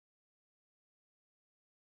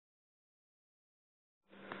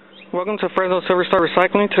Welcome to Fresno Silver Star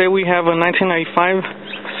Recycling. Today we have a 1995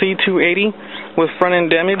 C280 with front end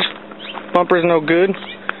damage. Bumper's no good.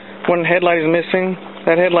 One headlight is missing.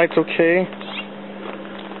 That headlight's okay.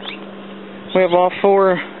 We have all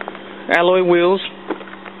four alloy wheels.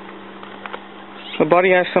 The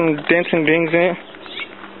body has some dents and dings in it.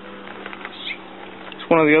 It's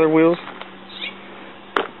one of the other wheels.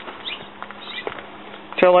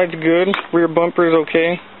 Tail light's good. Rear bumper is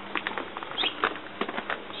okay.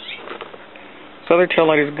 This other tail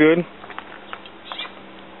light is good.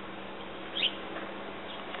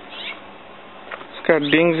 It's got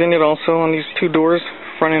dings in it also on these two doors,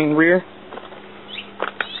 front and rear.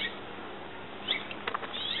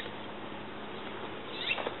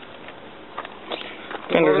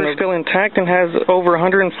 And it's still intact and has over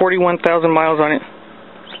 141,000 miles on it.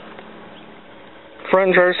 Front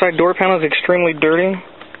and driver's side door panel is extremely dirty.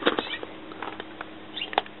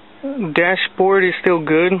 Dashboard is still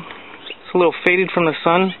good. It's a little faded from the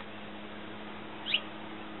sun.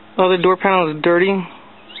 Other door panel is dirty.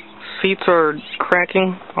 Seats are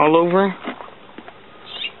cracking all over.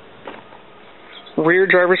 Rear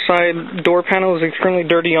driver's side door panel is extremely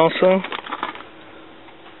dirty also.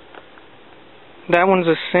 That one's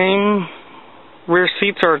the same. Rear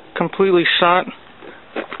seats are completely shot.